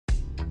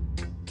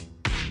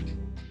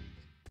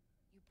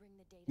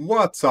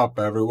What's up,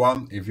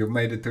 everyone? If you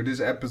made it to this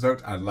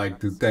episode, I'd like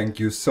to thank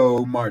you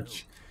so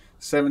much.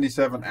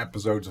 77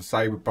 episodes of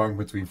Cyberpunk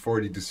between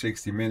 40 to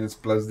 60 minutes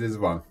plus this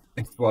one.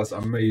 It was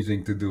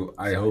amazing to do.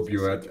 I hope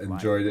you had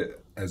enjoyed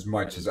it as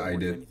much as I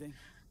did.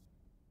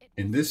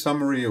 In this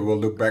summary, I will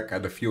look back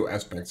at a few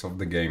aspects of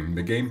the game.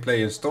 The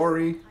gameplay and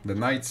story, the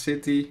night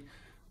city,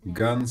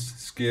 guns,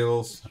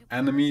 skills,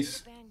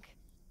 enemies,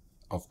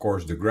 of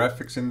course the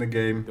graphics in the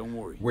game,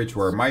 which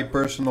were my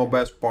personal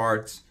best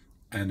parts,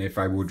 and if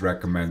I would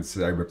recommend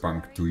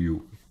Cyberpunk to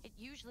you.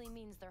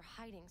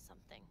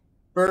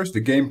 First,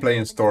 the gameplay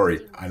and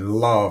story. I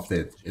loved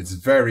it. It's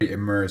very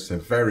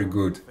immersive, very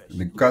good.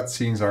 The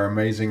cutscenes are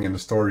amazing and the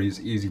story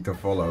is easy to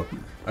follow.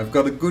 I've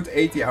got a good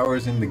 80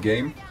 hours in the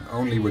game,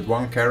 only with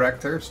one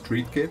character,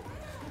 Street Kid.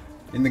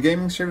 In the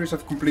gaming series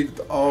I've completed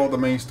all the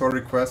main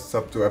story quests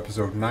up to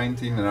episode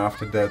 19, and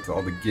after that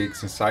all the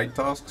gigs and side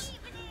tasks.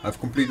 I've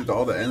completed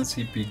all the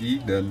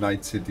NCPD, the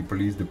Night City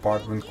Police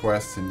Department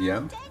quests in the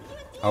end.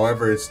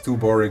 However, it's too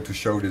boring to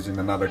show this in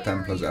another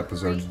 10 plus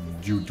episodes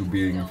due to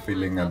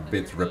feeling a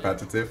bit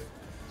repetitive.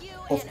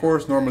 Of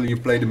course, normally you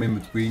play them in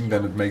between,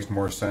 then it makes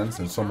more sense,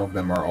 and some of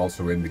them are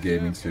also in the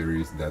gaming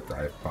series that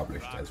I've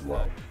published as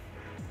well.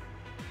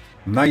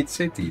 Night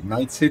City.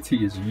 Night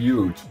City is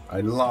huge. I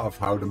love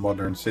how the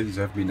modern cities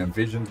have been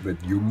envisioned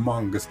with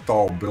humongous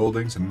tall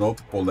buildings and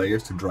multiple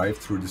layers to drive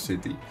through the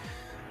city.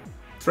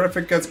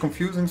 Traffic gets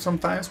confusing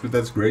sometimes, but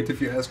that's great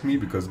if you ask me,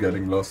 because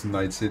getting lost in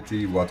Night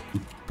City, what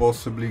could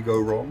possibly go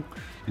wrong?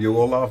 You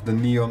will love the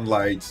neon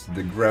lights,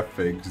 the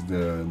graphics,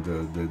 the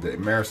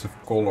immersive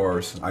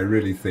colors. I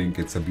really think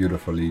it's a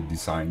beautifully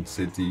designed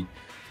city,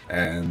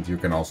 and you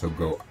can also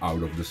go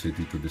out of the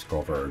city to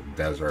discover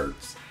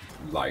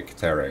desert-like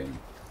terrain.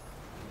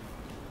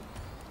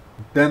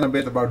 Then a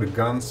bit about the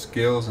guns,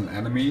 skills and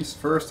enemies.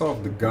 First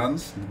off, the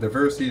guns. The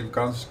diversity of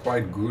guns is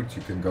quite good.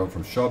 You can go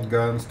from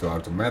shotguns to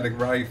automatic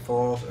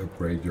rifles,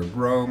 upgrade your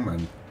Grom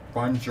and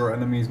punch your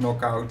enemies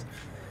knockout.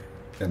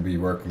 Can be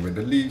working with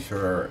the leash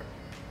or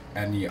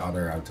any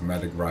other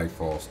automatic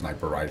rifle,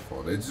 sniper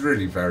rifle. It's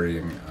really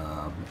varying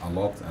a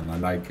lot, and I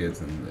like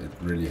it, and it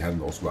really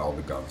handles well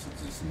the guns.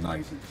 It's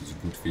nice, it's a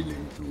good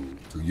feeling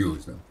to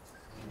use them.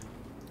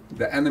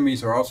 The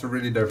enemies are also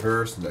really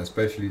diverse,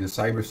 especially the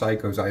cyber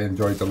psychos I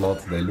enjoyed a lot.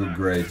 They look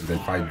great, they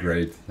fight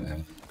great,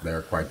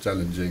 they're quite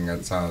challenging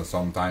at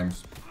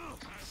sometimes.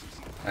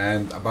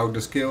 And about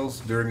the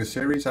skills, during the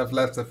series I've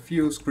left a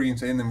few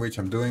screens in which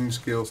I'm doing the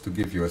skills to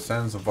give you a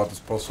sense of what is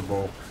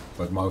possible,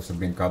 but most have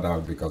been cut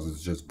out because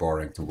it's just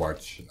boring to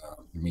watch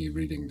me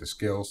reading the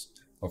skills.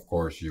 Of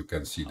course, you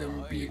can see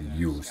them being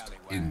used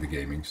in the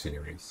gaming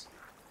series.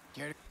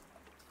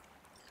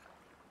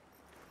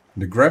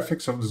 The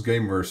graphics of this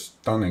game were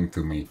stunning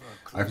to me.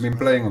 I've been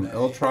playing on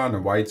Ultra on a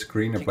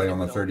widescreen. I play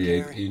on a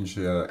 38-inch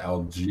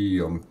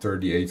LG on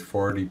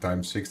 3840 x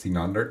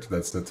 1600.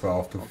 That's the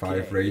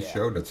 12:5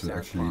 ratio. That's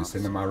actually a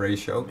cinema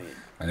ratio.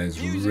 And it's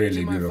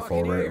really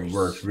beautiful. It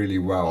works really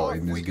well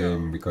in this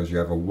game because you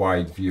have a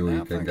wide view.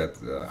 You can get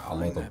a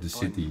lot of the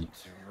city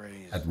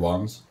at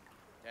once.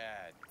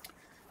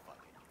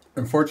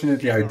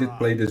 Unfortunately, I did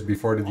play this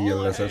before the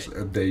DLSS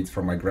update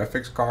for my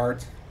graphics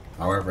card.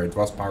 However, it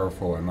was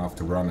powerful enough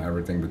to run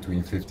everything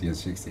between 50 and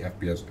 60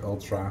 FPS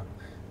Ultra.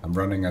 I'm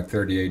running at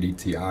 3080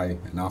 Ti,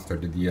 and after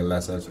the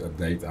DLSS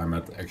update I'm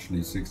at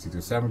actually 60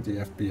 to 70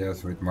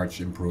 FPS with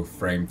much improved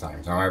frame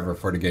times. However,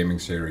 for the gaming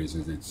series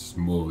it's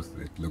smooth,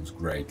 it looks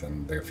great,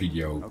 and the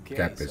video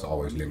cap is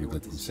always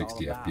limited to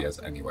 60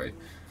 FPS anyway.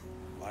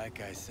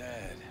 Like I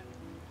said,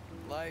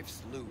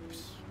 life's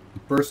loops. The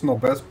personal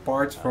best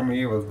parts for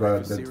me was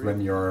that when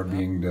you're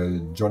being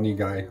the Johnny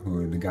guy,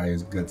 the guy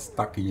who gets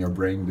stuck in your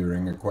brain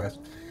during a quest,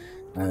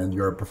 and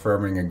you're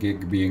performing a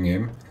gig being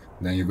him,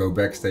 then you go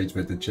backstage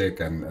with the chick,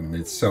 and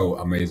it's so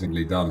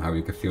amazingly done how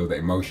you can feel the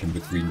emotion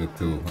between the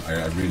two.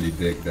 I really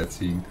dig that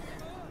scene.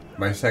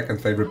 My second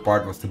favorite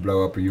part was to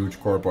blow up a huge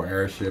corporal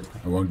airship.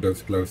 I won't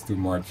disclose too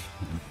much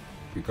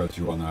because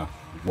you wanna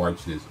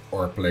watch this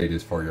or play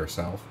this for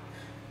yourself.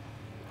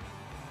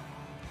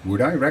 Would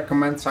I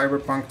recommend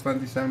Cyberpunk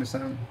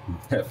 2077?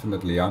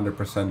 Definitely,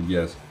 100%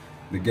 yes.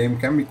 The game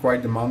can be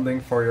quite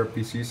demanding for your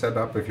PC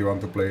setup if you want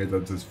to play it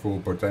at its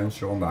full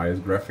potential on the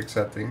highest graphics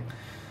setting.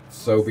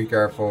 So be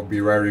careful, be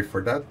wary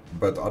for that.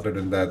 But other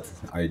than that,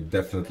 I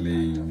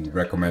definitely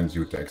recommend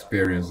you to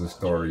experience the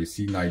story,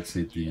 see Night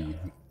City,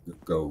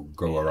 go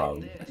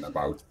around and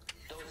about.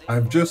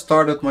 I've just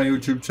started my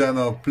YouTube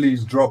channel.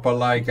 Please drop a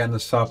like and a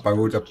sub. I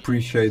would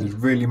appreciate it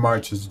really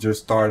much. It's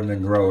just starting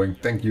and growing.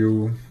 Thank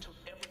you.